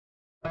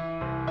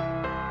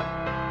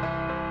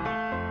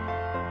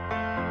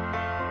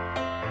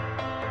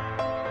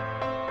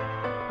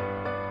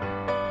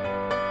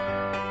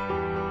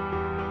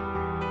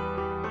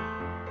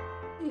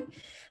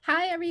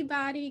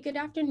everybody. Good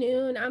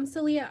afternoon. I'm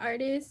Celia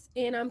Artis,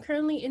 and I'm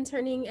currently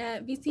interning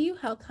at VCU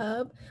Health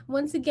Hub.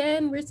 Once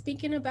again, we're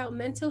speaking about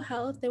mental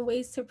health and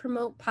ways to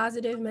promote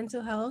positive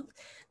mental health.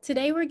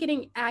 Today, we're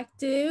getting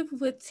active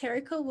with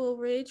Terrica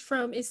Woolridge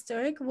from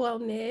Historic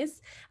Wellness.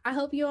 I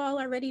hope you all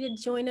are ready to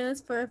join us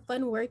for a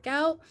fun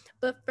workout.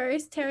 But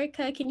first,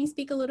 Terrica, can you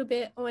speak a little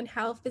bit on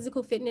how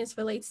physical fitness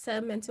relates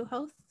to mental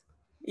health?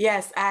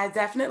 Yes, I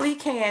definitely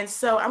can.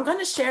 So I'm going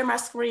to share my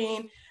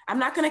screen. I'm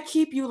not going to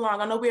keep you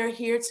long. I know we're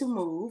here to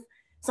move,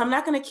 so I'm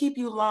not going to keep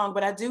you long,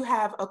 but I do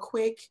have a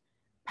quick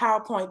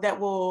PowerPoint that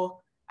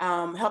will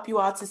help you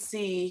all to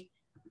see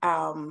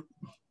um,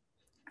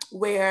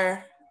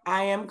 where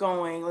I am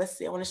going. Let's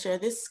see, I want to share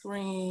this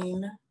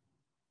screen.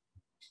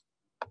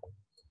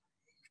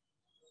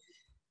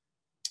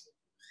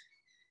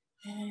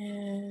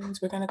 And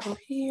we're going to go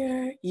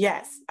here.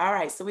 Yes. All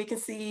right. So we can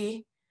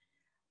see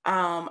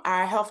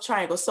our health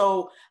triangle.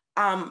 So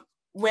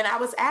when I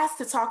was asked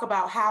to talk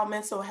about how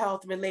mental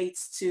health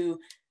relates to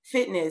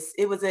fitness,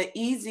 it was an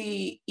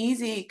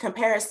easy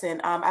comparison.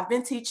 I've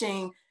been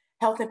teaching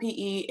health and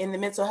PE in the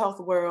mental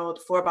health world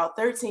for about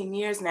 13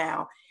 years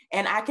now,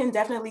 and I can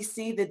definitely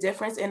see the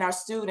difference in our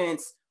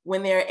students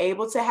when they're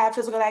able to have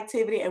physical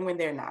activity and when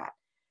they're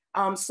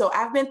not. So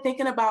I've been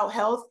thinking about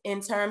health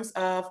in terms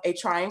of a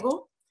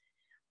triangle.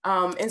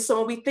 And so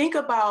when we think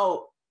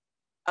about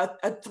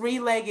a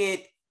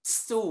three-legged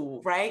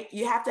stool, right?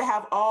 You have to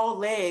have all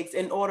legs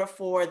in order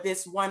for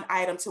this one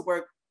item to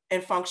work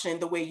and function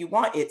the way you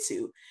want it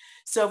to.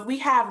 So if we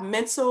have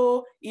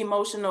mental,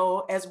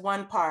 emotional as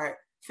one part,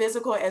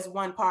 physical as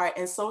one part,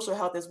 and social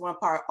health as one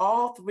part,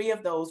 all three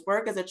of those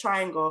work as a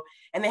triangle,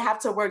 and they have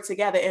to work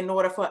together in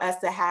order for us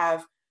to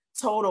have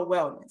total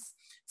wellness.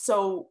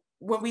 So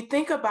when we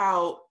think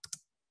about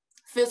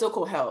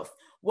physical health,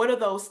 what are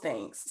those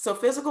things? So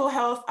physical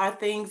health are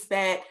things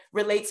that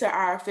relate to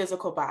our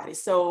physical body.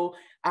 So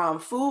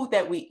food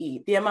that we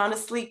eat, the amount of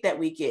sleep that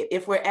we get,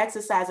 if we're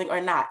exercising or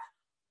not,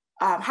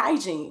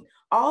 hygiene,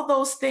 all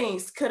those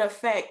things could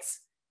affect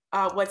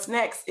what's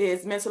next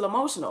is mental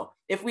emotional.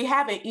 If we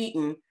haven't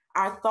eaten,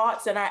 our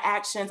thoughts and our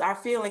actions, our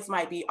feelings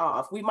might be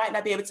off. We might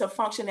not be able to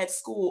function at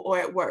school or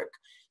at work.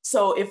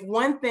 So if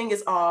one thing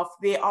is off,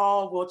 they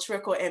all will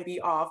trickle and be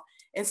off.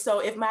 And so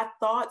if my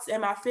thoughts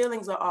and my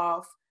feelings are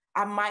off,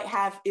 I might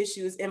have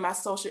issues in my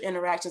social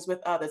interactions with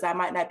others. I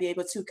might not be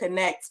able to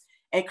connect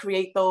and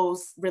create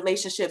those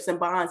relationships and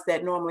bonds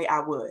that normally I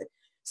would.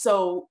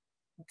 So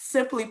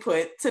simply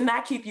put, to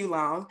not keep you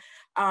long,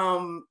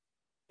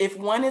 if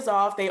one is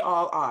off, they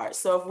all are.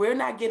 So if we're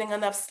not getting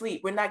enough sleep,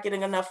 we're not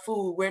getting enough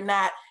food, we're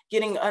not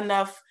getting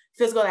enough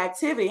physical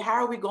activity,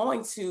 how are we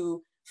going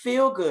to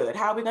feel good?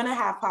 How are we going to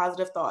have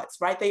positive thoughts,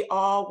 right? They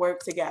all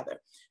work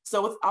together.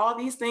 So with all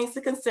these things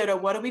to consider,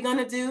 what are we going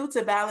to do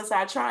to balance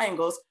our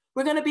triangles?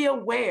 We're going to be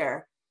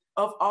aware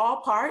of all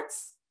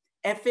parts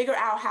and figure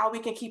out how we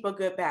can keep a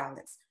good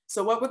balance.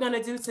 So what we're going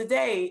to do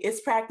today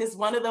is practice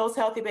one of those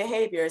healthy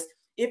behaviors.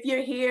 If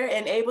you're here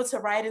and able to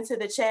write into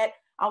the chat,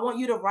 I want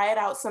you to write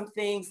out some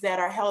things that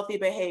are healthy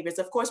behaviors.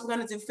 Of course, we're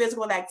going to do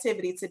physical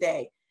activity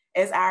today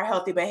as our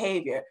healthy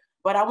behavior,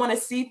 but I want to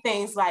see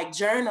things like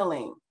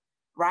journaling,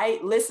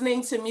 right?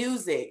 Listening to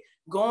music,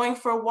 going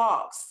for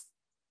walks,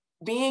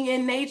 being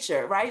in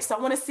nature, right? So I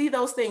want to see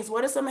those things.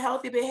 What are some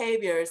healthy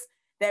behaviors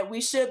that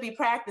we should be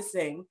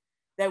practicing,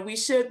 that we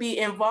should be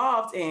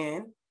involved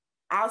in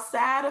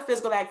outside of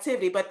physical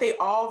activity, but they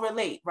all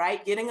relate,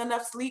 right? Getting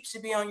enough sleep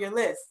should be on your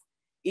list.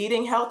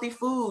 Eating healthy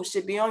food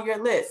should be on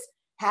your list.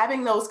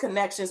 Having those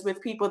connections with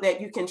people that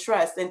you can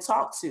trust and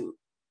talk to.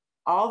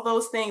 All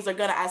those things are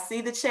I see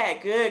the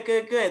chat. Good,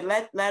 good, good.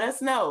 Let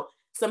us know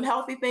some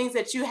healthy things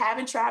that you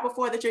haven't tried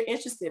before that you're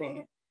interested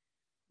in,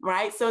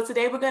 right? So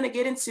today we're gonna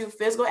get into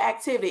physical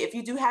activity. If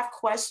you do have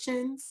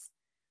questions,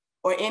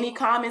 or any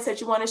comments that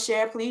you want to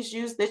share, please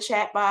use the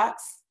chat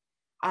box.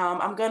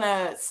 I'm going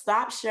to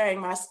stop sharing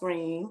my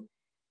screen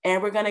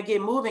and we're going to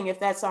get moving if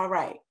that's all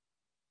right.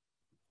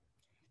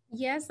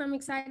 Yes, I'm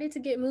excited to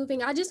get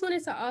moving. I just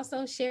wanted to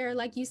also share,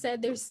 like you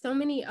said, there's so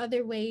many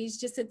other ways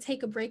just to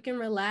take a break and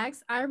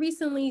relax. I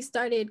recently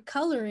started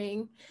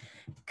coloring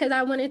because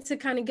I wanted to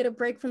kind of get a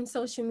break from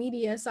social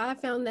media. So I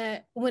found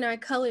that when I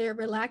color, it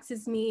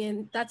relaxes me.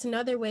 And that's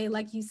another way,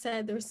 like you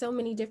said, there's so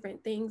many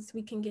different things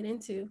we can get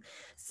into.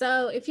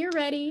 So if you're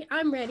ready,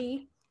 I'm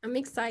ready. I'm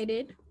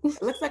excited.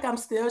 It looks like I'm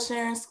still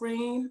sharing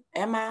screen.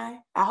 Am I?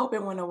 I hope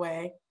it went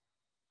away.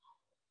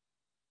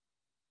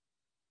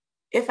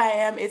 If I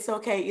am, it's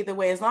okay either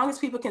way. As long as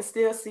people can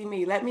still see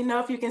me, let me know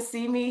if you can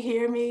see me,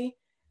 hear me.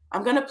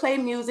 I'm going to play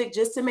music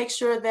just to make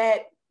sure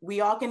that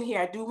we all can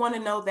hear. I do want to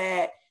know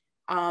that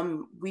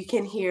we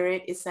can hear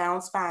it. It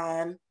sounds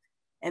fine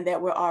and that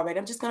we're all right.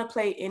 I'm just going to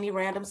play any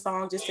random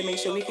song just to make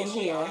sure we can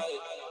hear.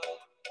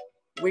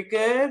 We're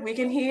good. We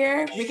can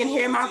hear. We can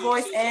hear my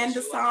voice and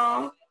the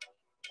song.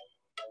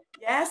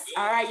 Yes.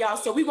 All right, y'all.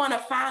 So we want to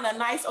find a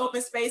nice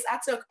open space. I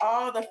took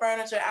all the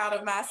furniture out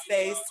of my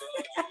space.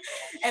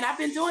 And I've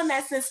been doing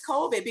that since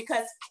COVID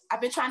because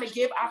I've been trying to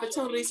give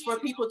opportunities for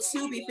people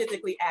to be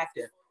physically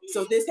active.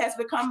 So this has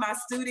become my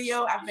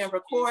studio. I've been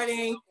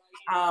recording.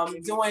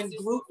 doing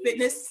group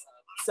fitness.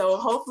 So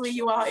hopefully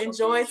you all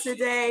enjoyed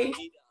today.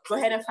 Go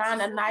ahead and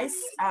find a nice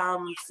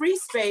free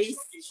space.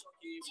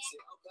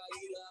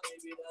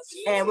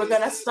 And we're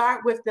gonna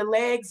start with the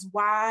legs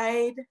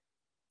wide.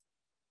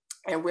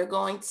 And we're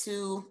going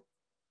to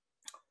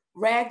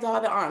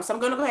ragdoll the arms. So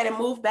I'm gonna go ahead and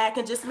move back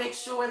and just make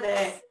sure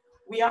that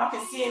we all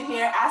can see in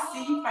here. I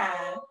see you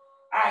fine.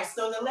 All right,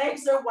 so the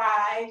legs are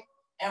wide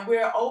and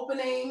we're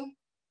opening,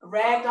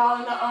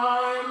 ragdolling the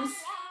arms,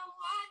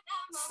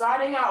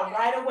 starting out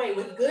right away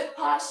with good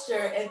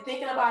posture and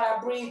thinking about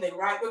our breathing,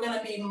 right? We're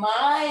gonna be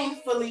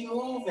mindfully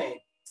moving.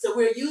 So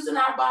we're using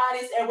our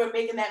bodies and we're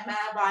making that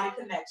mind-body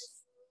connection.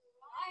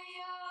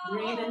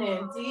 Breathing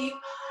in deep.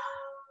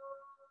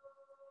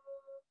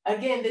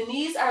 Again, the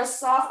knees are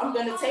soft. I'm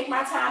gonna take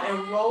my time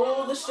and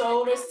roll the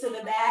shoulders to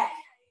the back.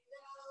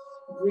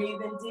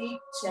 Breathing deep,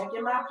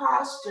 checking my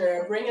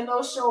posture, bringing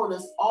those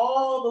shoulders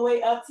all the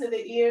way up to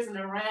the ears and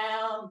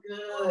around,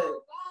 good.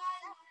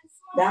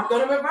 Now I'm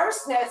gonna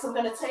reverse that, so I'm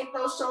gonna take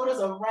those shoulders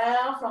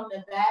around from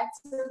the back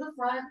to the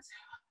front.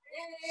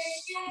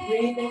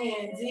 Breathing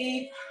in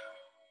deep.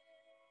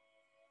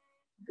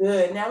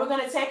 Good, now we're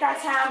gonna take our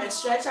time and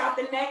stretch out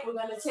the neck. We're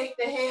gonna take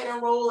the head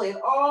and roll it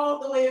all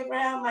the way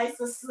around, nice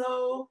and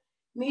slow.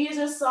 Knees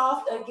are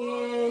soft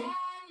again.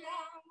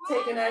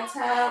 Taking our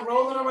time,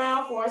 rolling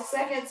around for a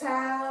second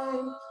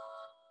time.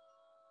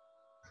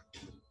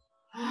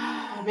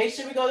 Make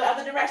sure we go the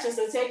other direction.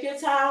 So take your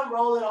time,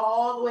 roll it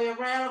all the way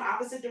around,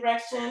 opposite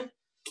direction.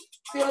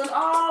 Feeling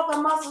all the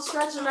muscles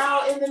stretching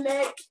out in the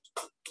neck.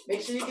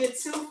 Make sure you get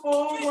 2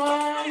 full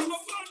ones.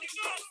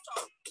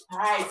 All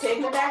right,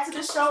 taking it back to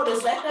the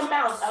shoulders. Let them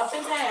bounce up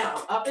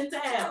and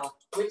down,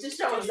 with your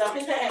shoulders up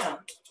and down.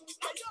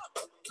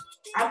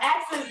 I'm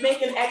actually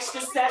making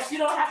extra steps. You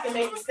don't have to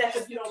make the steps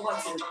if you don't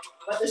want to,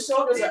 but the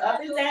shoulders are up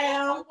and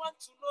down.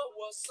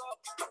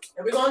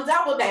 And we're gonna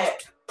double that.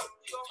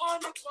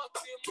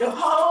 Your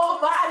whole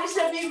body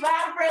should be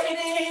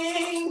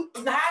vibrating.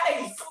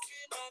 Nice.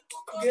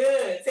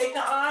 Good. Take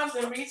the arms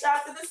and reach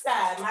out to the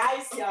side.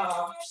 Nice,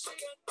 y'all.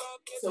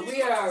 So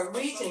we are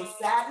reaching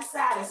side to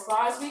side as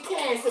far as we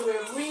can. So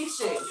we're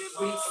reaching.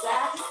 Reach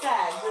side to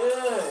side.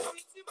 Good.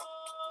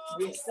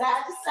 Reach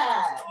side to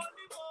side.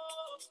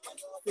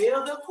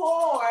 Feel the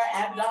core.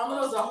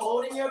 Abdominals are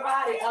holding your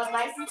body up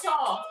nice and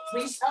tall.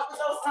 Reach up with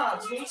those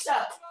arms. Reach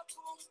up.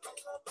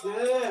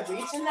 Good.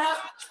 Reaching up.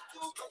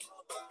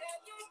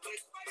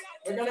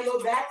 We're going to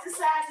go back to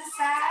side.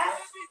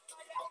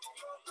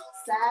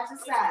 Side to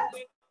side.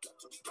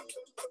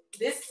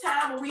 This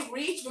time when we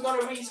reach, we're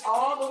going to reach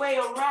all the way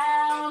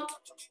around.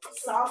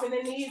 Soften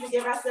the knees and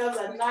give ourselves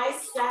a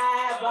nice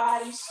side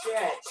body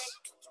stretch.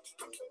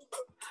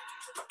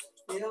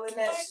 Feeling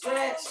that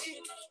stretch.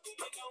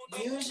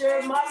 Use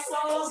your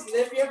muscles,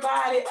 lift your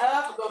body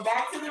up, go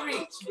back to the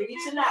reach.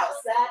 Reaching out,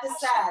 side to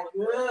side,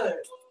 good.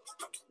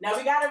 Now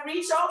we gotta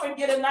reach over and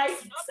get a nice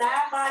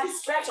side body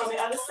stretch on the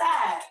other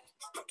side.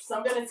 So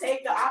I'm gonna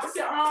take the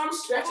opposite arm,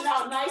 stretch it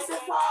out nice and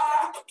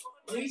far,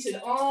 reach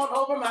it on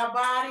over my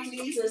body,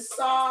 knees are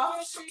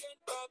soft,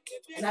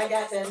 and I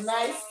got that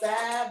nice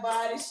side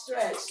body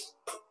stretch.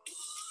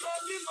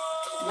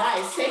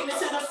 Nice, taking it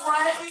to the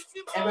front,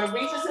 and we're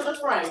reaching to the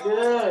front,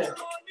 good.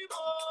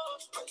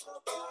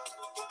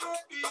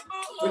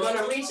 We're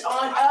gonna reach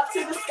on up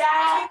to the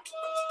sky.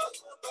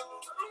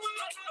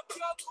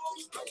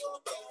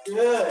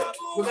 Good.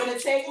 We're gonna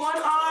take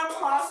one arm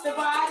across the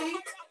body.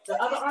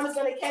 The other arm is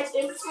gonna catch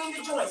in between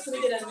the joints so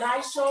we get a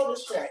nice shoulder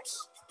stretch.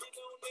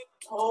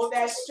 Hold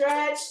that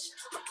stretch.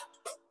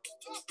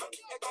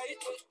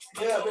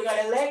 Good. We're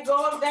gonna let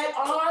go of that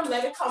arm,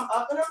 let it come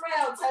up and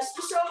around, touch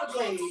the shoulder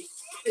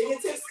blades.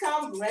 Fingertips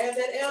come, grab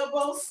that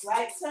elbow,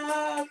 slight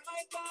tug.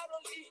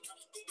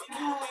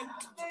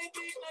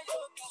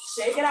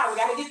 Shake it out. We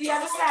got to get the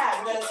other side.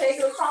 We're going to take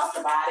it across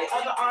the body.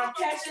 Other arm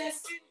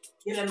catches.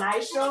 Get a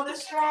nice shoulder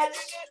stretch.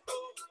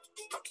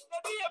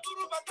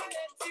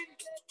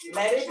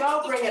 Let it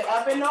go. Bring it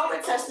up and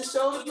over. Touch the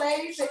shoulder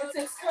blades.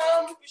 Fingertips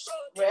come.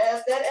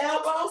 Grab that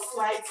elbow.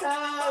 Slight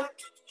tug.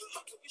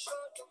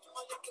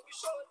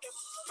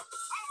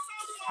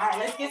 All right,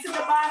 let's get to the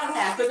bottom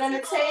half. We're going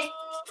to take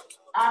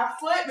our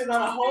foot, we're going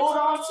to hold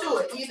on to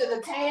it, either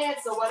the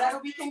pants or whatever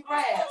we can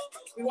grab.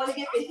 We want to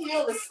get the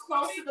heel as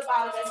close to the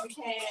bottom as we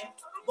can.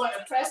 We want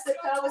to press the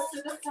pelvis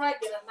to the front,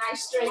 get a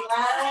nice straight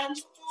line.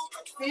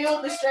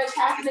 Feel the stretch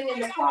happening in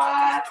the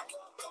quad.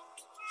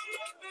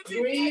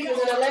 Breathe, we're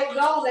going to let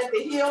go, let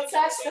the heel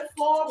touch the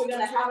floor. We're going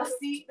to have a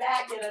seat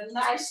back, get a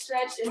nice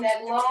stretch in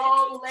that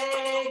long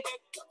leg.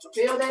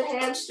 Feel that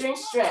hamstring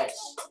stretch.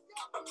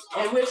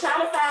 And we're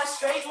trying to find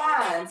straight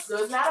lines, so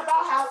it's not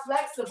about how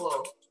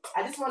flexible.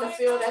 I just want to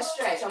feel that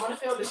stretch. I want to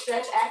feel the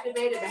stretch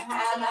activated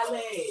behind my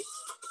legs.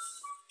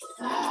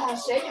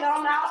 Shake it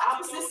on out,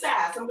 opposite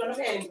side. So I'm going to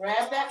go ahead and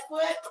grab that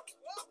foot,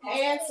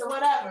 hands or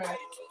whatever.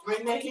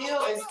 Bring the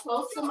heel as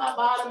close to my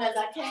bottom as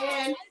I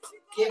can.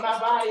 Get my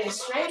body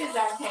as straight as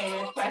I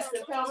can. Press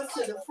the pelvis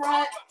to the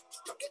front.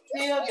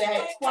 Feel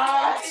that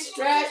quad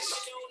stretch.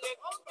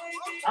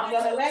 I'm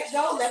going to let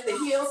go, let the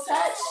heel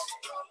touch.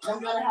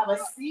 I'm going to have a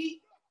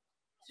seat.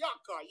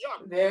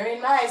 Very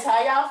nice.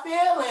 How y'all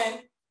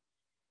feeling?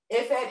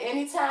 If at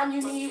any time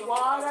you need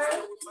water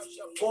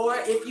or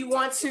if you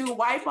want to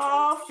wipe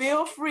off,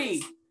 feel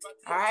free.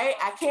 All right.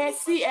 I can't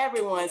see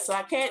everyone, so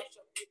I can't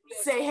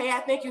say, hey, I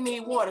think you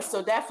need water.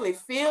 So definitely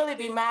feel it.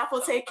 Be mindful.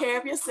 Take care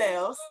of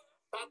yourselves.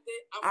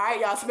 All right,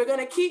 y'all. So we're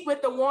going to keep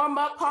with the warm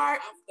up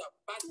part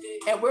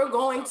and we're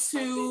going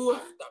to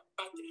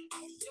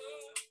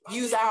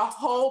use our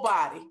whole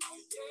body.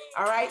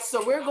 All right.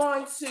 So we're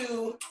going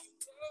to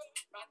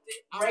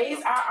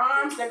raise our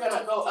arms. They're going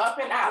to go up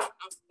and out.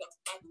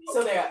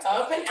 So they're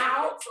up and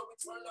out,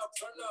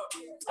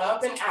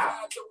 up and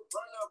out.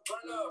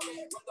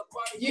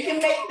 You can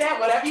make that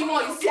whatever you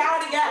want. You see, I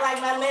already got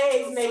like my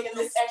legs making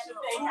this extra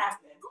thing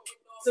happen.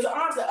 So the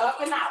arms are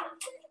up and out.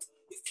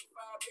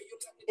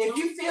 If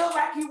you feel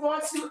like you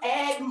want to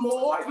add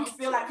more, you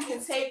feel like you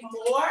can take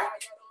more,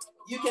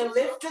 you can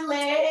lift the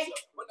leg.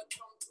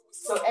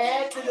 So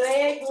add the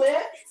leg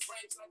lift.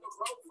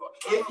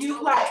 If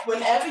you like,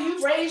 whenever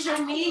you raise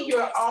your knee,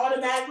 you're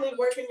automatically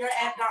working your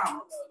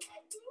abdominals.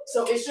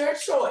 So it's your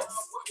choice.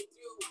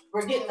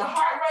 We're getting the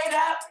heart rate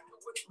up,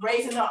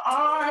 raising the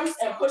arms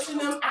and pushing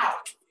them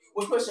out.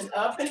 We're pushing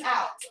up and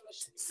out.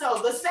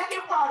 So the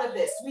second part of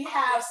this, we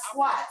have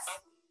squats.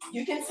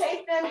 You can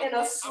take them in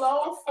a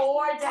slow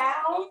 4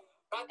 down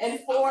and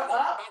 4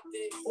 up,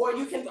 or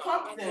you can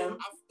pump them.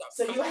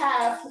 So you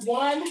have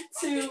 1,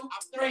 2,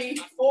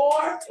 3,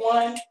 4,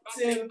 1,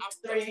 2,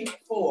 3,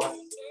 4.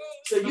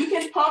 So you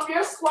can pump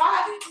your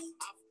squat,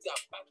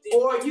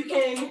 or you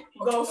can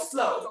go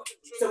slow.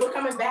 So we're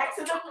coming back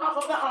to the pump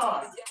of the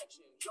arm.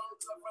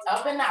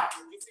 Up and out.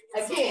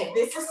 Again,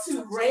 this is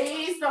to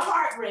raise the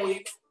heart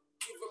rate.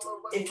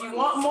 If you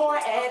want more,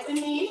 add the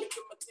knee.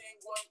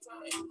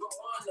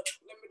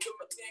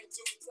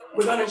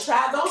 We're going to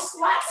try those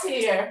squats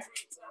here.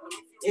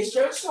 It's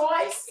your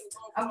choice.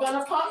 I'm going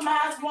to pump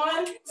mine.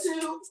 1,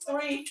 2,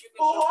 3,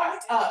 4.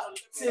 Up.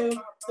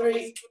 2,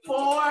 3,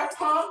 4.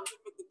 Pump.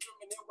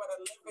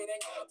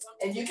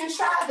 And you can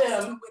try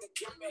them.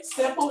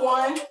 Simple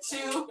 1,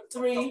 2,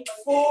 3,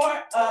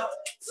 4. Up.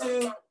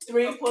 2,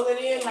 3. Pull it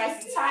in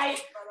nice and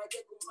tight.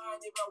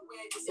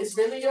 It's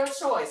really your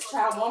choice.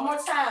 Try one more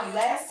time.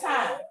 Last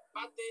time.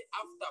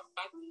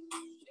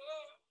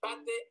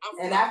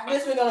 And after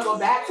this, we're going to go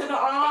back to the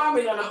arm.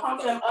 We're going to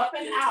pump them up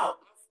and out.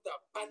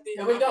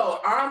 Here we go.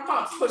 Arm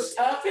pumps. Push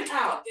up and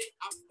out.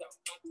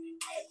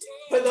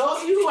 For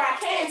those of you who I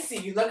can't see,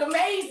 you look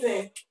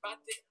amazing.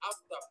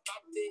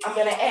 I'm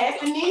going to add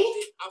the knee.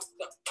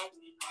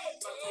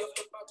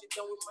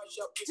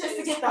 Just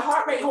to get the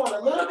heart rate going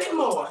a little bit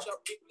more.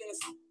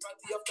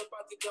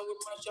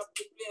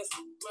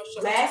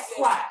 Last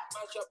squat.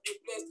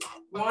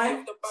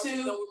 1,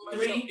 2,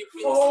 3,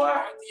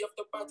 4.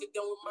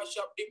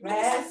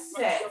 Last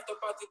set.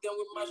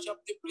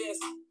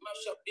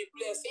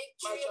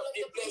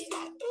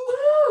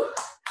 Woo.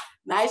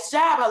 Nice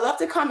job. I love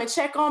to come and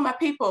check on my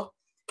people.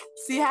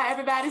 See how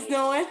everybody's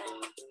doing?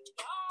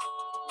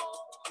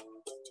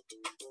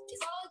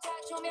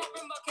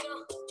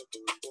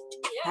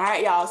 All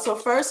right, y'all. So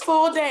first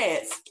full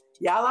dance.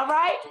 Y'all all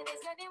right?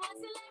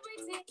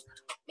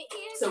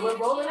 So we're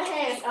rolling the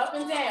hands up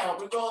and down.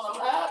 We roll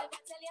them up,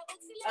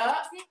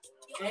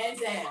 and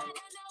down.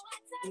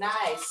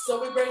 Nice.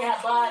 So we bring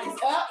our bodies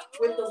up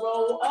with the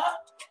roll up.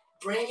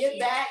 Bring it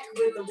back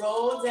with the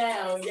roll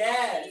down.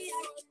 Yes.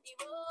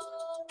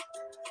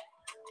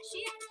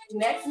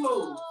 Next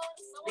move.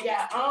 We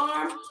got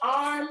arm,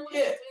 arm,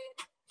 hip.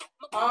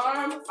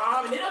 Arm,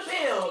 arm, and it'll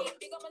build.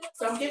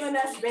 So I'm giving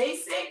us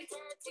basic.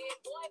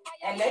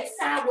 And next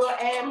time we'll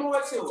add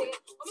more to it.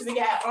 So we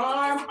got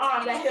arm,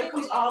 arm. That hip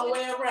comes all the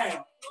way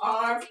around.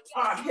 Arm,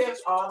 arm, hip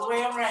all the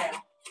way around.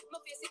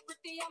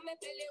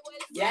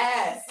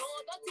 Yes.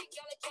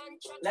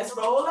 Let's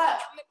roll up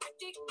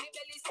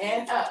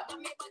and up.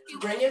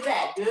 Bring it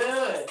back.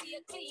 Good.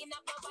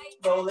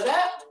 Roll it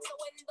up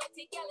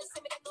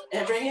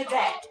and bring it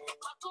back.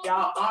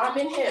 Y'all, arm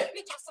and hip.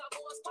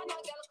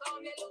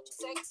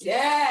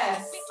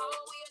 Yes.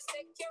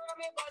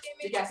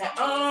 We got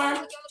the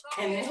arm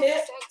and the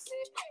hip.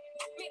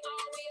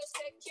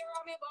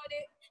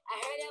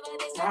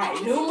 All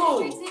right, new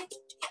move.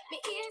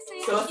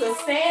 So it's a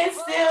stand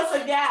still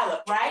to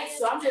gallop, right?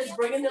 So I'm just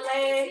bringing the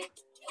leg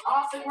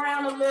off the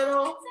ground a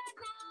little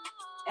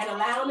and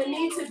allowing the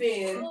knee to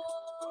bend.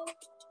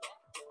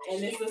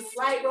 And it's a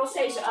slight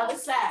rotation, other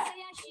side.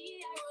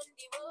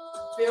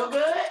 Feel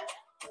good?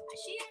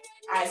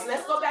 All right, so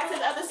let's go back to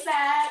the other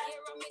side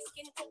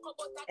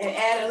and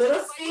add a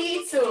little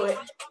speed to it.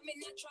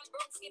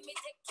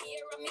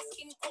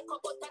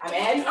 I'm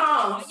adding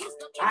arms.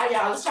 All right,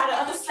 y'all, let's try the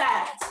other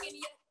side.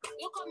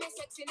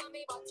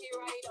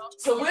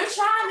 So we're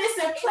trying this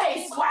in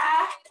place.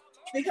 Why?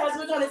 Because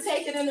we're going to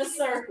take it in a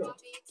circle.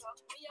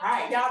 All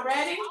right, y'all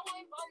ready?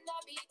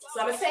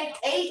 So I'm going to take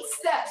 8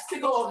 steps to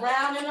go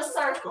around in a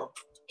circle.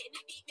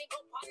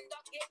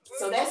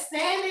 So that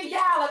standing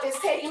gallop is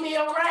taking me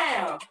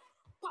around.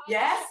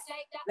 Yes?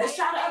 Let's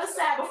try the other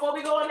side before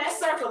we go in that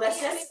circle. Let's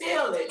just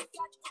feel it.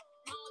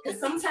 Because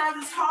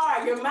sometimes it's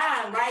hard, your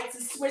mind, right,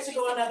 to switch and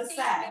go on the other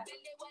side.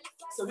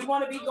 So we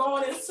want to be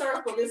going in a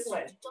circle this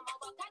way.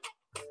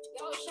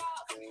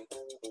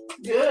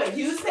 Good.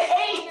 Use the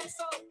 8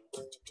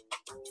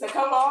 to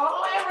come all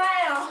the way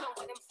around.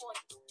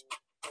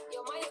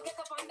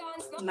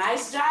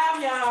 Nice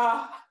job,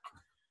 y'all.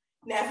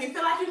 Now, if you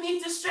feel like you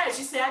need to stretch,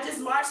 you say, I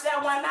just marched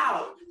that one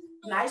out.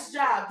 Nice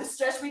job. The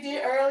stretch we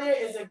did earlier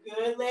is a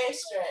good leg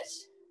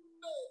stretch.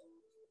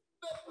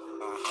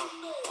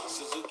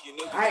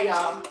 All right,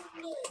 y'all.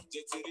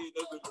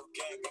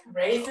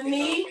 Raise the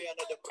knee,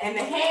 and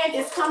the hand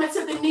is coming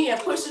to the knee and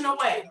pushing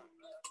away.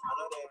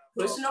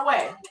 Pushing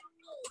away.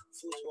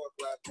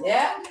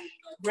 Yeah.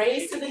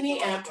 Raise to the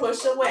knee and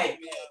push away.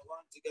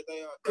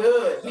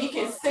 Good. We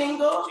can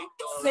single,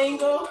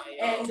 single,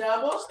 and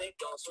double.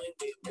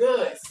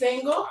 Good.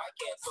 Single,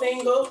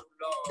 single,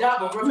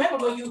 double.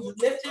 Remember, when you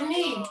lift your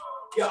knee,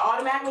 you're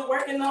automatically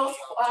working those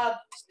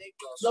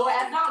lower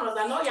abdominals.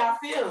 I know y'all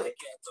feel it.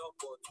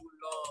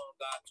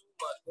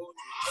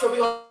 So we're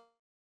going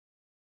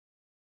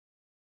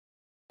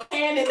to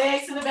hand and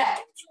legs to the back.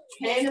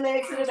 Hand and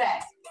leg to the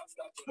back.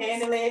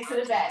 Hand and leg to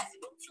the back.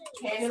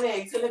 Hand and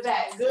leg to the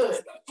back.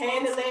 Good.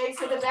 Hand and leg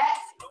to the back.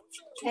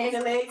 Hand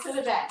and leg to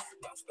the back.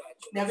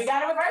 Now we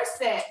got to reverse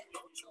that.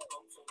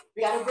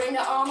 We got to bring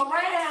the arm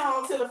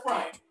around to the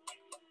front.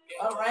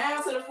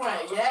 Around to the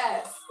front.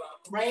 Yes.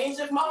 Range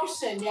of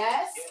motion.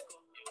 Yes.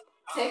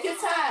 Take your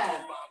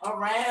time.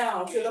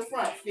 Around to the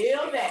front.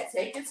 Feel that.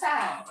 Take your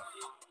time.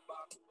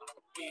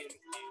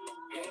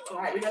 All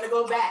right. We're going to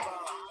go back.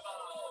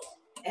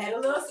 Add a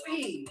little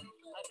speed.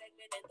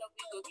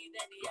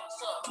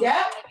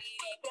 Yep.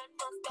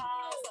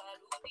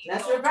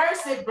 Let's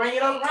reverse it. Bring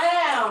it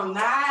around.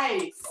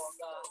 Nice.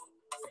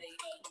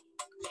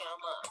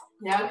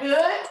 Y'all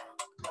good?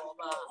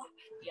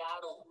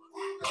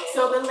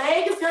 So the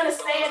leg is going to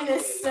stay in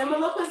this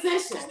similar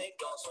position.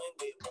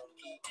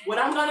 What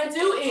I'm going to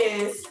do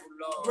is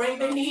bring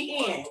the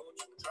knee in.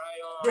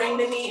 Bring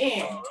the knee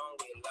in.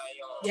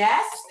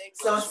 Yes?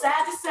 So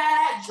side to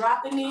side,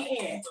 drop the knee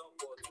in.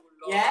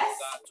 Yes?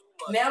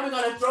 Now we're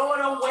going to throw it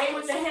away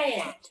with the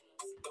hand.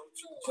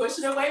 Push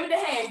it away with the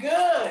hand.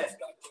 Good.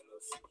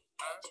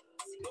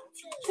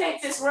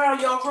 Take this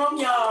around your room,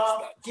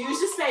 y'all. Use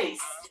your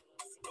space.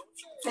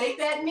 Take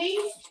that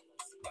knee.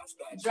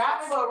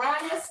 Drop it, go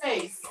around your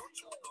space.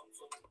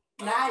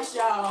 Nice,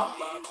 y'all.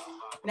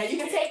 Now you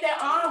can take that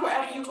arm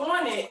wherever you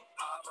want it.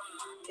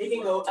 It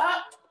can go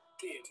up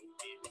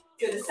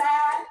to the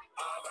side.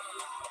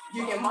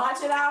 You can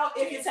march it out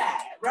if you're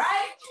tired,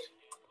 right?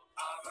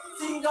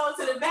 So you can go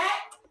to the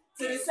back,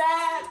 to the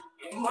side,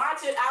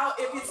 march it out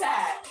if you're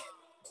tired.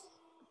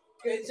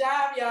 Good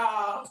job,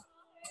 y'all.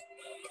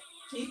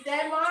 Keep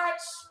that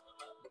march.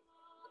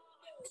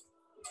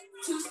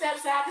 2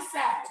 steps side to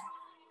side.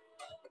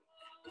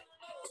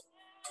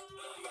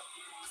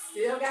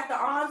 Still got the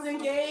arms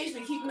engaged.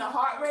 We're keeping the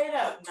heart rate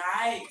up.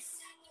 Nice.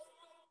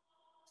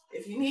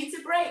 If you need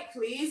to break,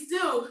 please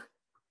do.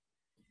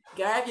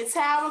 Grab your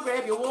towel,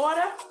 grab your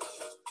water.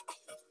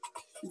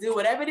 Do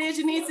whatever it is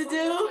you need to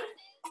do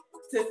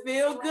to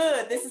feel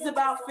good. This is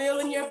about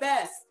feeling your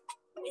best.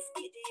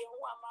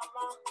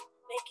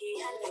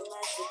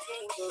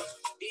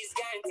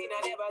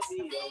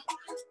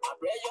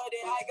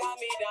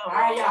 All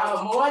right,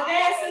 y'all. More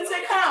dancing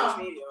to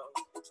come.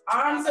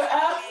 Arms are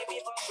up.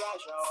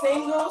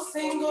 Single,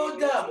 single,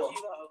 double.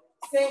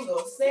 Single,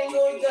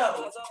 single,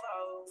 double.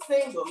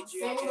 Single,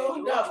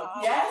 single, double.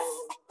 Yes?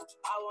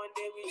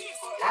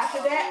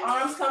 After that,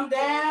 arms come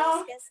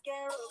down.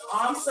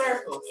 Arm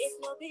circles.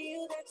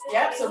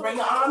 Yep, so bring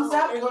the arms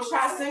up. We're going to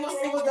try single,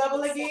 single,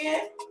 double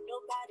again.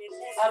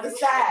 Other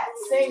side.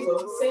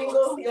 Single,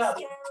 single,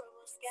 double.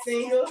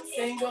 Single,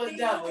 single,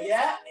 double.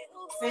 Yep.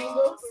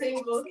 Single,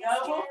 single,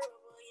 double.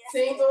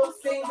 Single,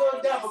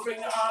 single, double. Bring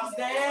the arms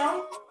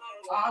down.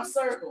 Arm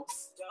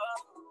circles.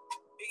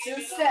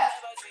 2 steps.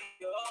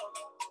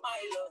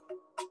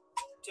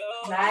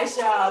 Nice,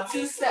 y'all.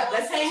 2 steps.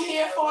 Let's hang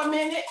here for a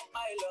minute.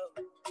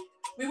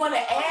 We want to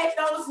add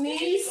those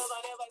knees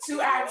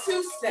to our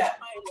 2-step.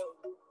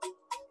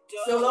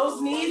 So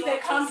those knees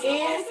that come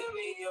in,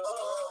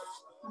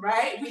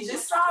 right? We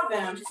just saw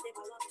them.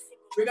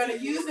 We're going to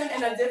use them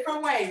in a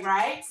different way,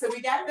 right? So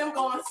we got them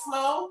going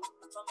slow.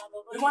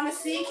 We want to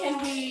see,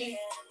 can we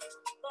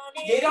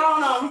get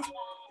on them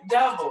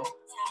double,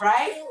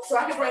 right? So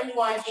I can bring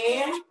one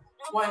in,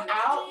 one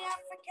out.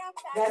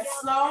 That's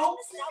slow,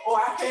 or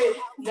I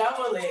could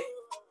double it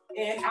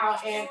in,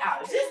 out,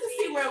 just to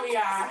see where we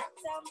are.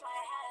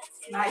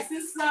 Nice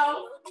and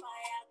slow.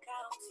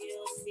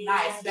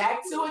 Nice.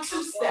 Back to a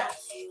 2-step.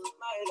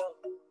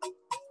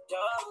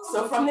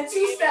 So from the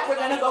 2-step, we're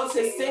going to go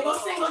to single,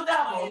 single,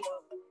 double.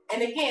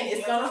 And again,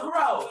 it's going to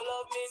grow.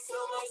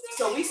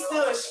 So we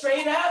stood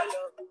straight up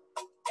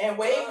and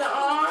wave the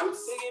arms.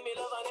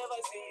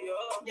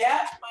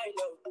 Yep.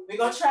 We're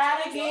going to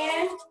try it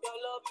again.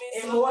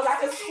 And more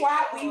like a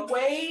squat, we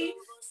wave.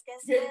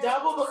 Your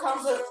double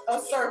becomes a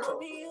circle.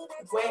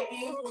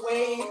 Wave,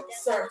 wave,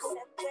 circle.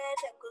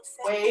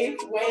 Wave,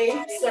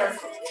 wave,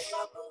 circle.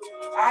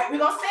 All right, we're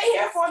gonna stay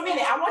here for a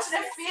minute. I want you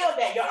to feel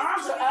that. Your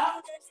arms are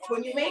up.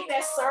 When you make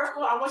that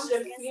circle, I want you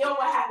to feel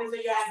what happens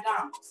in your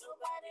abdominals,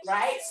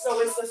 right?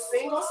 So it's a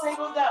single,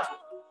 single, double.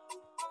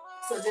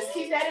 So just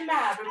keep that in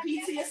mind.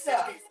 Repeat to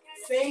yourself.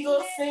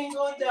 Single,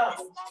 single,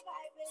 double.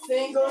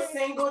 Single,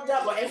 single,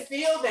 double. And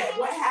feel that.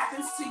 What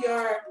happens to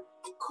your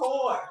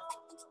core?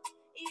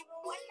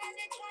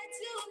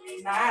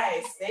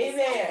 Nice. Stay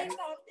there.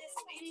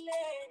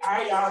 All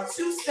right, y'all.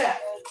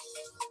 2-step.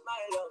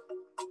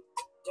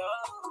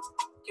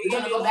 We're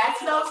going to go back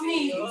to those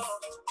knees.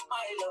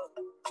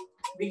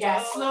 We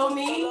got slow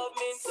knee,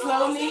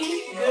 slow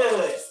knee.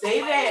 Good.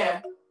 Stay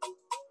there.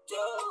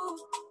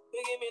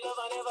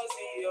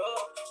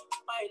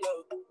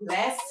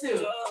 Last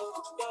 2.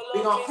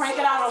 We're going to crank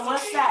it out on one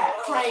side.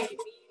 Crank it.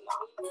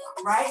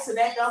 Right? So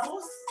that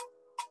doubles.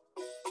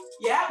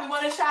 Yeah, we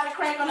want to try to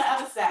crank on the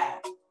other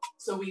side.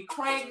 So we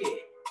crank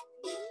it.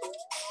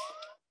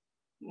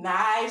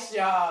 Nice,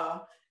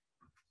 y'all.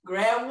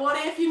 Grab water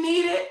if you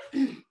need it.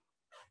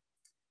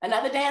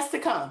 Another dance to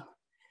come.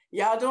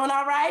 Y'all doing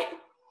all right?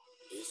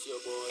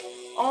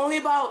 Only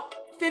about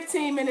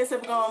 15 minutes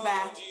have gone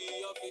by.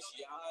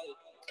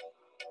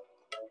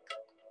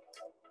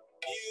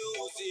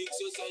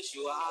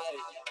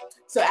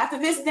 So after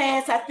this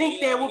dance, I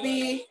think there will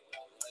be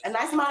a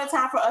nice amount of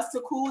time for us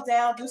to cool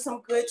down, do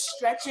some good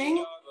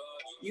stretching.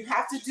 You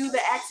have to do the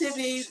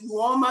activity,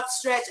 warm up,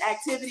 stretch,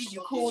 activity,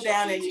 you cool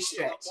down and you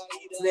stretch.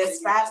 So there's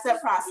a 5-step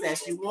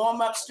process. You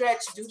warm up, stretch,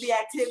 do the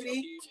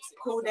activity,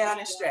 cool down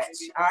and stretch.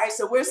 All right,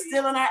 so we're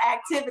still in our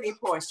activity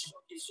portion.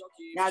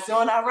 Y'all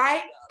doing all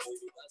right?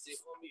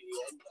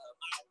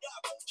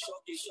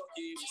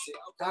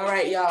 All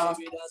right, y'all.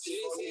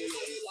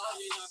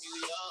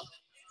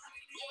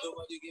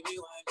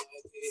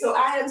 So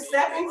I am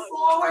stepping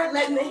forward,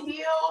 letting the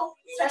heel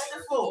touch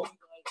the floor.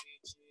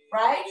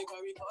 Right?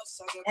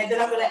 And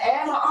then I'm going to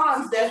add my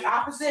arms, there's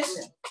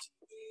opposition.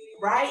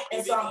 Right?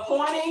 And so I'm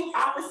pointing,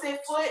 opposite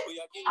foot,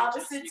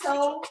 opposite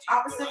toe,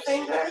 opposite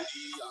finger.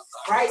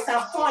 Right? So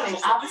I'm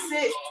pointing,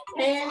 opposite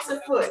hand to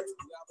foot.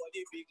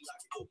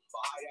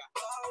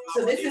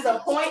 So this is a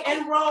point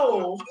and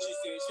roll,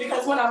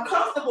 because when I'm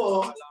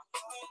comfortable,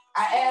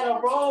 I add a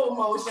roll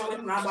motion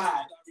with my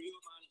body.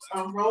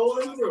 I'm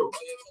rolling through.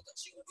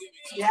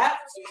 Yep.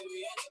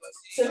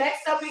 So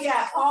next up we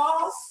got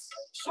pause,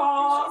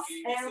 pause,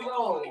 and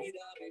roll.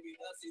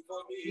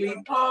 We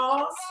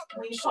pause,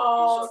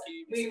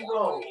 we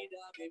roll.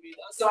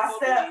 So I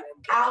step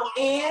out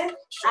in,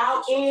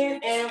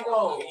 and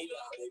roll.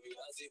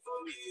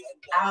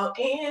 Out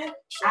in,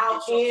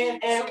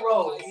 and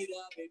roll.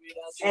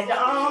 And the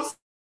arms,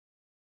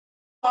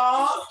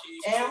 pause,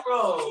 and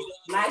roll.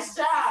 Nice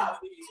job.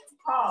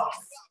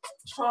 Pause,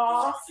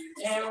 pause,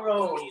 and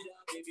roll.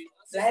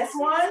 Last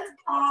one,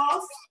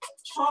 pause,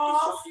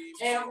 pause,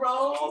 and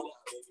roll.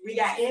 We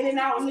got in and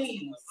out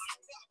knees.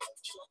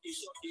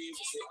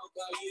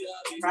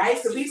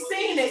 Right, so we've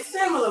seen it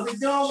similar. We're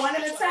doing one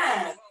at a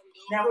time.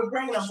 Now we're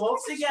bringing them both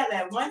together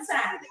at one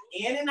time.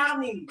 In and out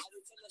knees.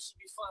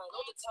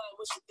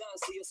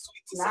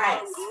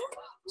 Nice.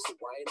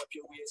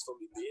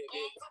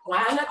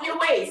 Wind up your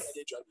waist.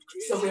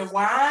 So we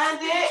wind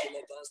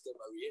it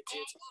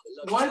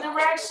one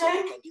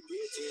direction.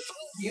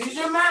 Use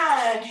your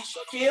mind.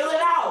 Feel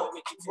it out.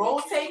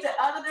 Rotate the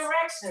other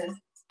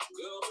direction.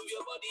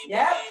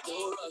 Yep.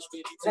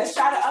 Let's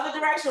try the other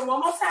direction one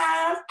more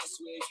time.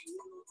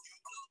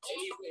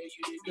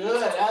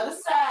 Good. Other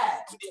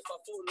side.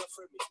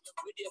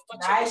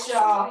 Nice,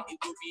 y'all.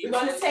 We're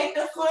going to take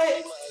the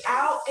foot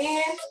out,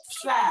 in,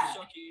 slide.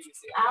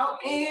 Out,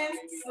 in,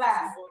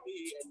 slide.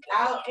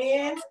 Out,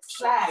 in,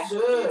 slide.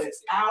 Good.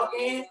 Out,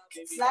 in,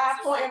 slide,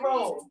 point, and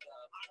roll.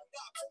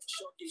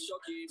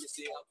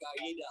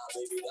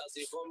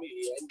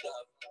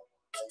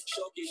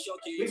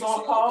 We're going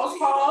to pause,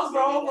 pause,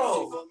 roll,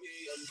 roll.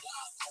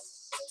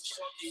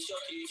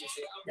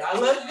 Y'all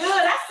look good.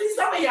 I see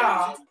some of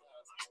y'all.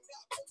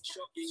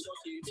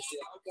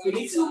 We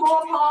need 2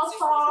 more pause,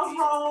 pause,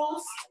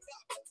 rolls.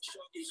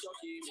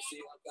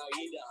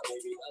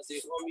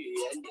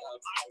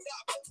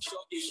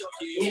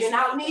 In and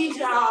out knees,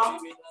 y'all.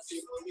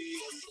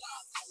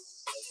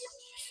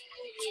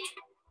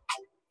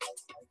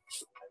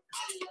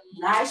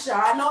 Nice,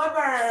 y'all. I know it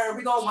burned.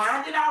 We're going to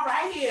wind it out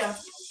right here.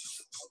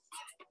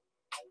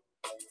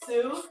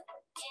 2,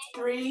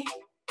 3,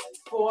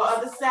 4,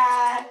 other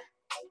side.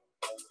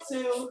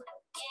 2,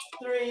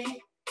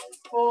 3,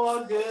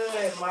 4,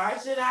 good.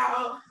 March it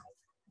out.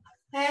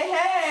 Hey,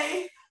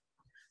 hey.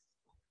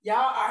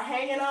 Y'all are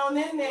hanging on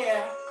in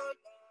there.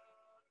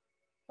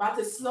 About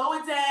to slow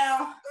it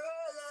down.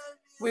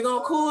 We're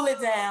going to cool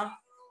it down.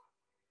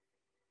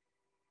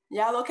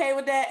 Y'all okay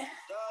with that?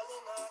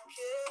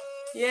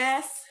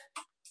 Yes.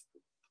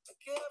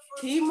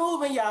 Keep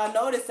moving, y'all.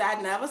 Notice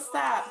I never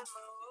stop.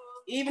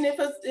 Even if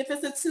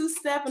it's a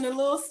 2-step and a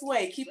little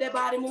sway, keep that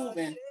body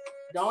moving.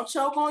 Don't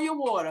choke on your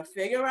water.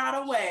 Figure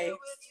out a way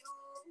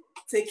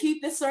to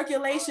keep the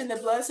circulation, the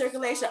blood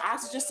circulation,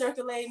 oxygen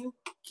circulating.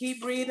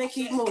 Keep breathing,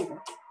 keep moving.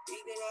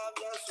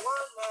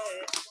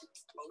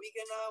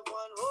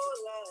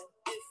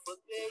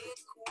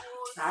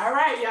 All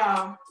right,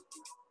 y'all.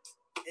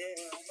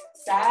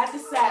 Side to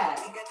side.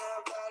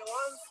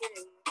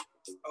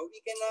 Or we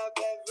can have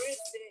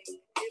everything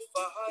if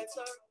our hearts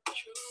are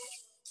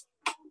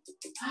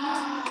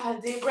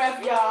true. Deep breath,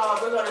 y'all.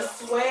 We're gonna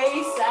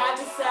sway side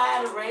to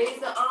side, raise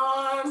the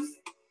arms.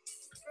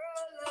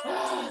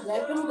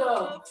 Let them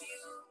go.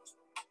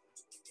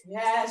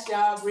 Yes,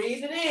 y'all.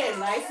 Breathe it in,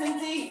 nice and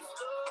deep.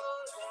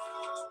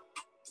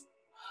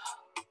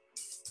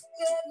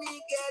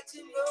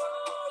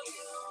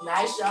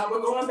 Nice, y'all.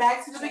 We're going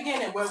back to the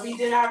beginning where we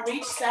did our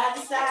reach side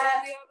to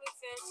side.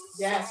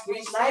 Yes,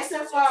 reach nice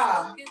and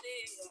far.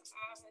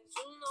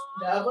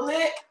 Double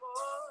it.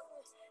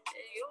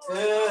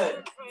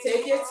 Good.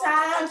 Take your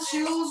time.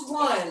 Choose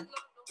one.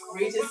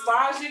 Reach as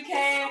far as you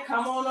can.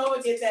 Come on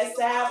over. Get that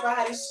side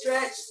body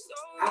stretch.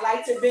 I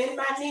like to bend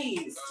my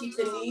knees. Keep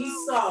the knees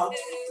soft.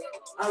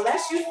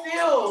 Unless you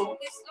feel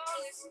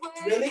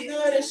really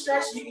good and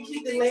stretched, you can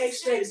keep the legs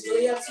straight. It's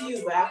really up to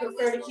you, but I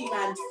prefer to keep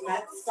my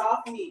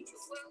soft knees.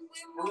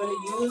 I'm going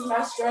to use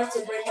my strength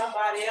to bring my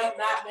body up,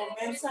 not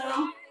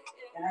momentum.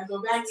 And I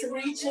go back to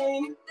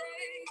reaching.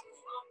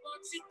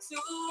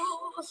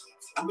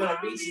 I'm going to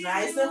reach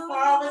nice and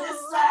far on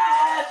this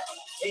side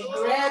and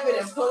grab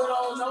it and pull it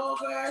on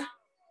over.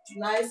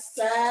 Nice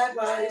side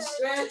body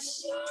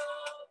stretch.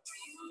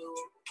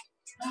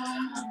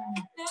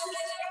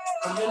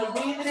 I'm going to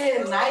breathe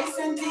it in nice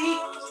and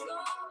deep.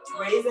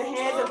 Raise a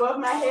hand above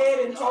my head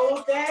and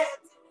hold that.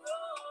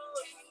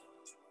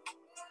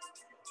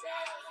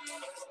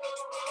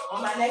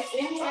 On my next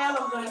inhale,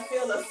 I'm going to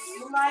feel a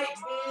slight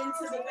bend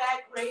to the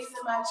back,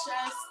 raising my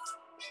chest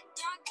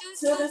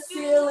to the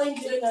ceiling,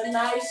 getting a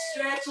nice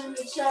stretch in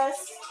the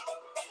chest.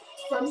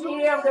 From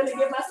here, I'm going to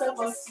give myself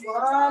a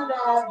swan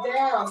dive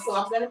down. So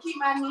I'm going to keep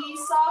my knees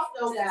soft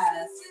though,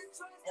 guys.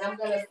 And I'm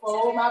going to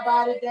fold my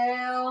body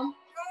down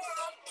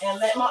and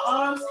let my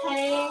arms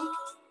hang.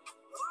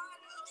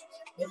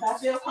 If I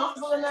feel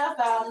comfortable enough,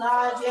 I'll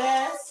nod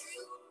yes.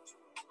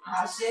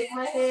 I'll shake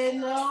my head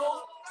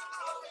no.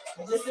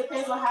 It just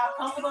depends on how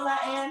comfortable I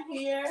am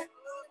here.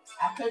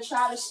 I could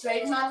try to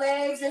straighten my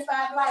legs if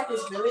I'd like.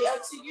 It's really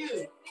up to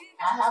you.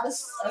 I have a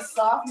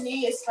soft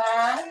knee, it's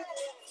fine.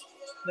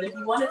 But if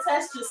you want to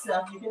test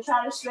yourself, you can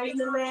try to straighten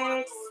the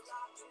legs.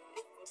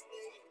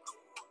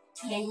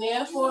 Hang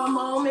there for a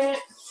moment.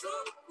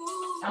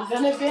 I'm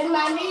going to bend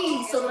my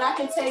knees so that I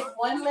can take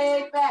one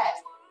leg back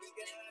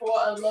for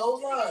a low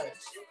lunge.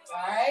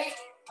 All right?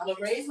 I'm going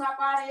to raise my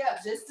body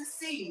up just to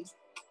see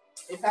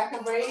if I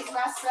can raise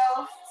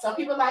myself. Some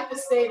people like to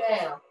stay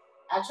down.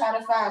 I try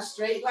to find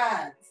straight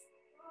lines.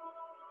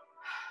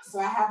 So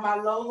I have my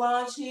low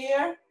lunge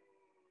here.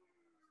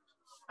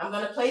 I'm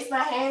going to place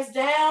my hands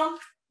down,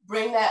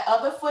 bring that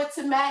other foot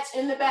to match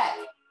in the back.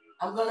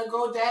 I'm going to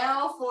go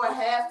down for a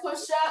half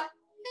push-up,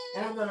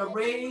 and I'm going to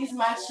raise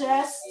my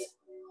chest.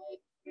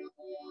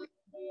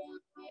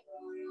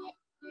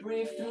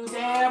 Breathe through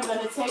there. I'm going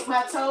to take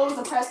my toes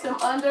and press them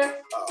under.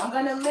 I'm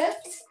going to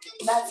lift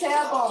my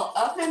tailbone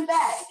up and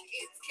back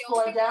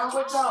for a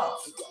downward dog.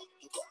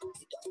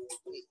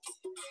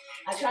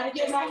 I try to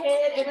get my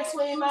head in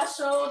between my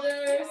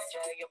shoulders.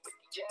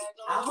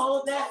 I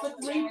hold that for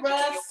 3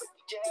 breaths.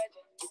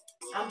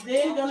 I'm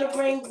then going to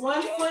bring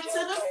one foot to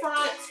the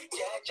front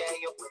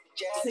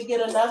to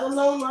get another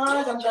low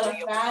lunge. I'm going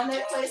to find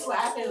that place where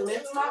I can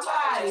lift my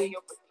body.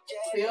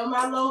 Feel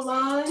my low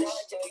lunge.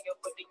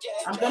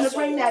 I'm going to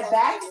bring that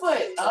back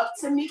foot up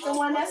to meet the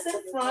one that's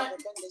in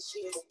front.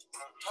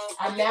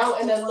 I'm now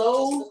in a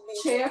low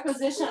chair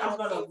position. I'm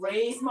going to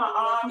raise my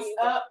arms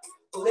up,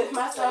 lift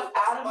myself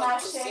out of my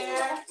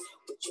chair.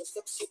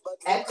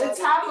 At the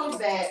top of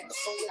that,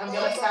 I'm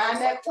going to find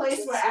that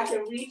place where I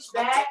can reach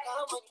back.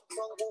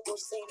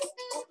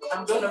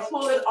 I'm going to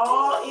pull it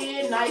all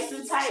in nice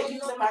and tight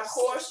using my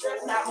core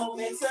strength, not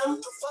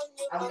momentum.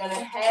 I'm going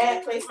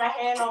to place my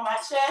hand on my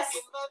chest,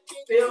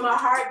 feel my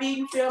heart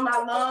beating, feel my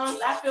lungs.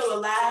 I feel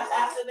alive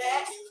after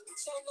that.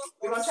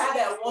 We're going to try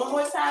that one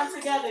more time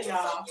together,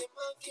 y'all.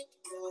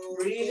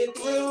 Breathe it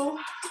through.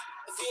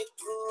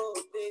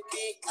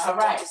 All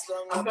right,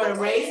 I'm going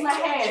to raise my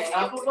hands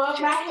up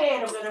above my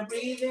head. I'm going to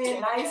breathe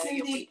in nice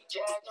and deep.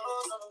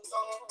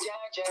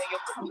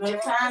 I'm going to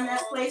find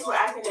that place where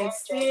I can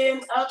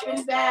extend up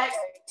and back.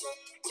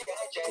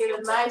 Get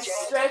a nice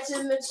stretch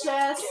in the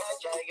chest.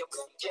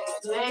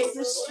 Legs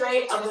are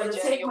straight. I'm going to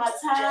take my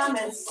time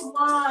and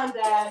swan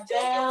dive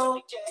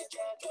down.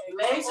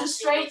 Legs are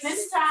straight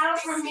this time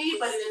for me,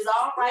 but it is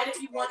all right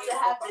if you want to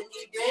have the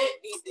knee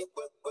bent.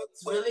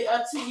 It's really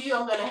up to you.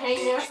 I'm going to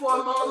hang there for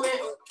a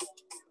moment.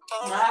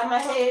 Nod my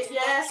head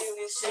yes.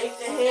 Shake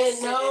the head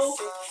no.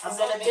 I'm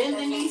going to bend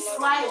the knee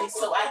slightly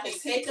so I can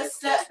take a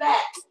step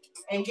back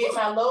and get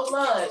my low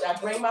lunge. I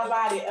bring my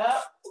body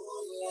up.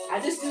 I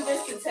just do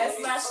this to test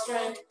my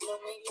strength.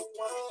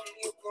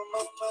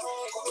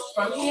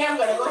 From here, I'm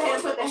going to go ahead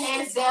and put the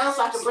hands down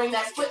so I can bring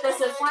that foot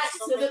that's in front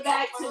to the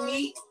back to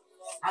meet.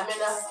 I'm in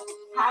a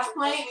high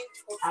plank.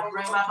 I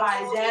bring my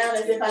body down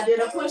as if I did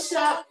a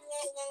push-up.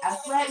 I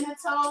flatten the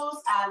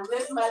toes. I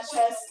lift my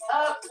chest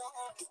up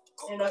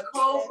in a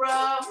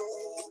cobra.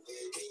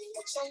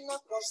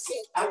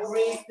 I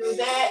breathe through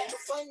that.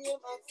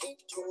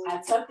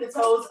 I tuck the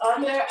toes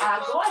under.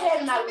 I go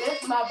ahead and I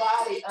lift my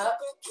body up.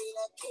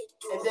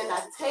 And then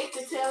I take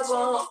the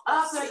tailbone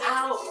up and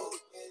out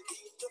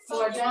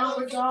for a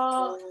downward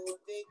dog.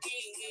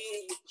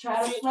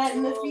 Try to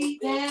flatten the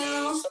feet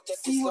down.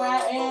 See where I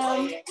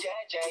am.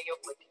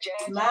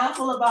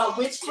 Mindful about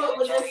which foot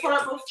was in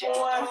front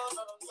before.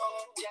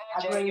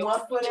 I bring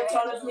one foot in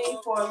front of me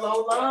for a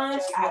low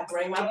lunge. I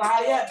bring my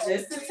body up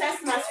just to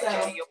test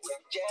myself.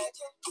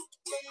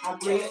 I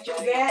breathe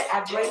through that.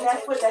 I bring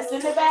that foot that's in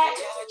the back,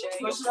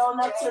 push it on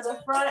up to the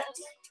front.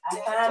 I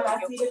find my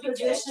seated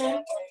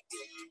position,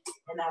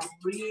 and I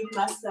breathe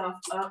myself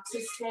up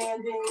to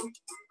standing.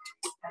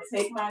 I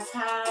take my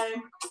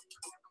time.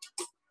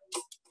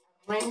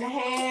 Bring the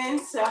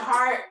hands to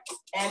heart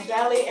and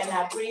belly, and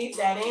I breathe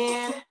that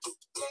in.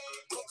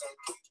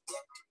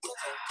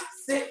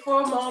 Sit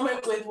for a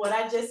moment with what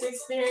I just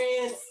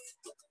experienced.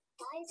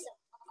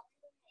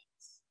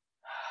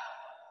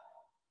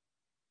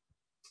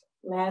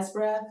 Last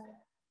breath.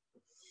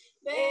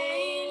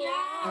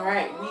 All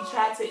right, we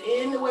try to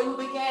end the way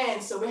we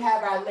began. So we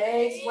have our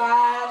legs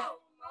wide,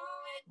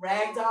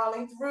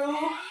 ragdolling through.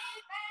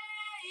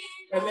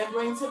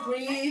 Remembering to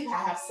breathe.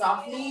 I have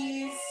soft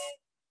knees.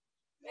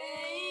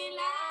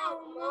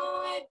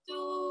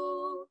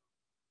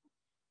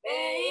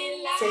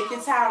 Take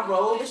your time,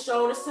 roll the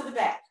shoulders to the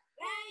back.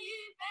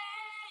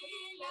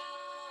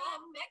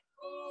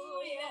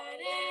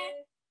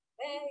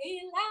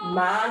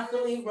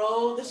 Mindfully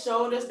roll the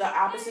shoulders the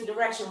opposite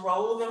direction.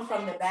 Roll them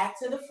from the back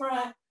to the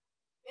front.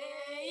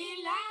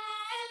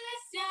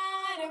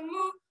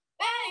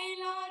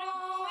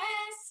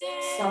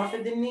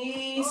 Soften the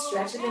knees,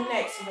 stretching the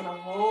neck. So we're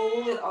gonna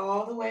roll it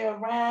all the way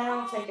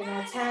around, taking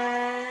our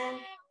time.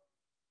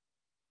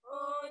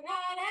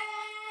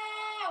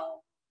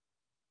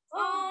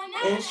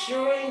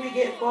 Ensuring we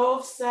get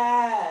both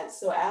sides.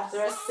 So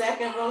after a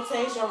second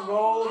rotation,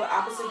 roll the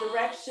opposite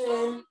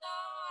direction.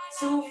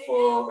 2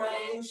 full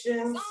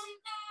revolutions.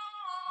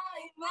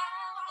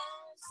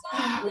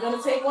 We're going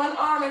to take one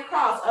arm and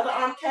cross. Other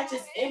arm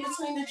catches in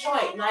between the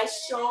joint.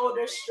 Nice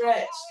shoulder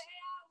stretch.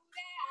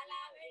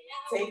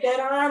 Take that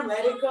arm,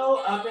 let it go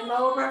up and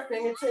over.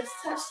 Fingertips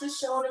touch the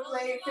shoulder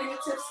blade.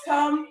 Fingertips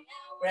come.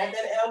 Grab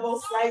that elbow,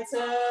 slight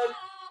tug.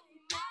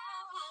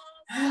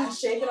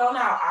 Shake it on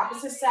out.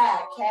 Opposite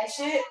side. Catch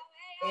it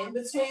in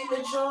between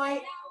the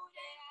joint.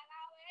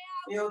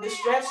 Feel the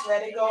stretch.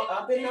 Let it go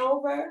up and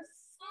over.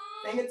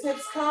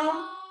 Fingertips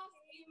come.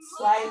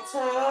 Slight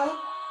tug.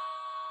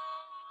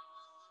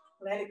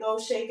 Let it go.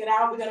 Shake it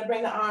out. We're going to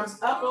bring the arms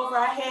up over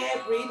our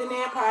head. Breathing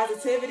in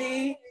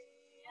positivity.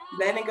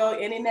 Letting go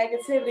any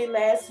negativity.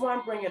 Last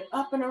one. Bring it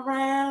up and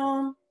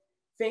around.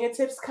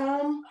 Fingertips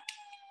come.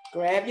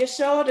 Grab your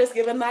shoulders.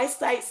 Give a nice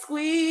tight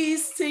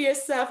squeeze to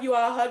yourself. You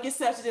all hug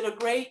yourself. You did a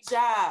great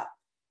job.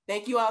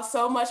 Thank you all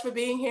so much for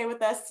being here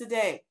with us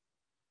today.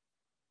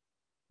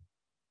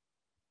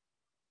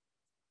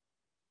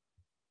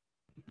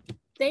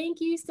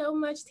 Thank you so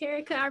much,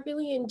 Terrica. I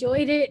really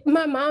enjoyed it.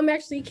 My mom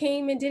actually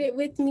came and did it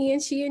with me,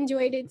 and she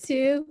enjoyed it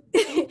too.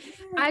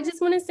 I just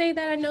want to say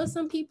that I know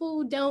some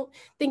people don't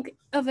think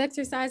of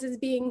exercise as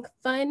being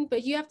fun,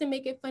 but you have to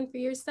make it fun for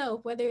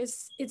yourself, whether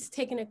it's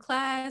taking a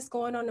class,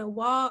 going on a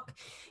walk,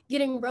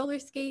 getting roller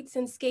skates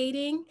and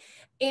skating.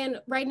 And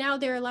right now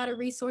there are a lot of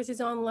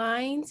resources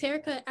online.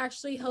 Terrica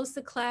actually hosts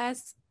a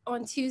class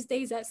on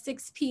Tuesdays at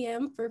 6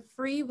 p.m. for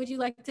free. Would you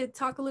like to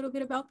talk a little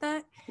bit about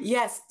that?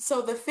 Yes.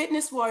 So the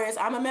Fitness Warriors,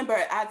 I'm a member.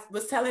 I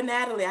was telling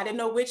Natalie, I didn't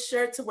know which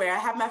shirt to wear. I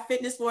have my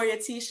Fitness Warrior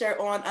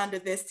t-shirt on under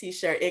this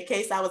t-shirt in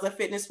case I was a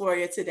Fitness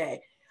Warrior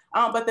today.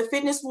 But the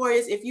Fitness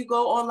Warriors, if you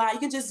go online, you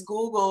can just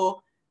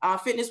Google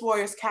Fitness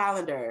Warriors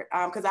calendar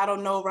because I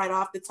don't know right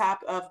off the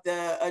top of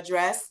the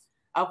address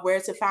of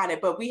where to find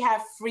it. But we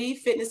have free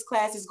fitness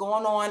classes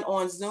going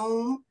on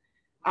Zoom.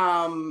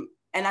 And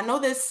I know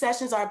the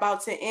sessions are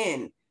about to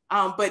end.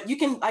 But you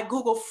can like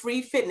Google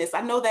free fitness. I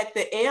know that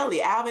the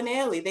Alvin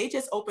Ailey, they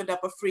just opened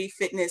up a free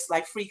fitness,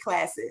 like free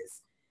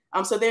classes.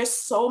 So there's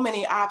so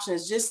many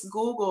options. Just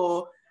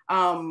Google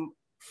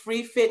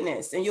free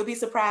fitness and you'll be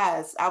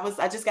surprised.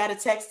 I just got a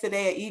text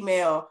today, an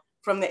email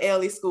from the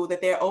Ailey School that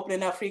they're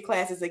opening up free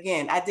classes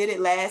again. I did it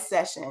last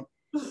session.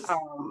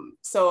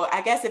 So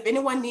I guess if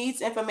anyone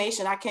needs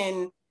information, I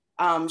can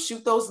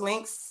shoot those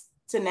links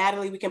to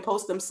Natalie. We can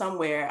post them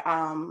somewhere.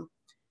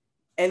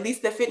 At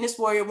least the Fitness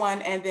Warrior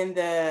one, and then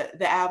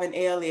the Alvin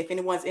Ailey, if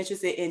anyone's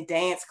interested in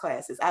dance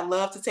classes. I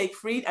love to take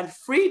free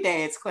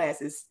dance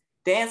classes,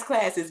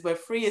 but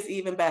free is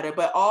even better.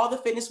 But all the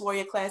Fitness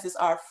Warrior classes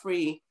are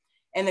free.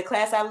 And the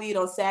class I lead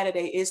on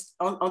Saturday is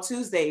on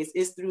Tuesdays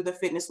is through the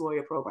Fitness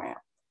Warrior program.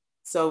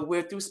 So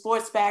we're through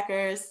Sports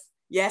Backers.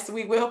 Yes,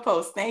 we will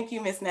post. Thank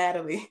you, Miss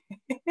Natalie.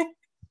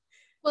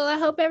 Well, I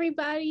hope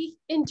everybody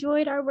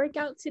enjoyed our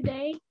workout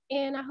today,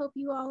 and I hope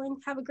you all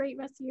have a great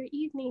rest of your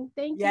evening.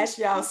 Thank you. Yes,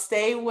 y'all,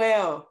 stay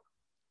well.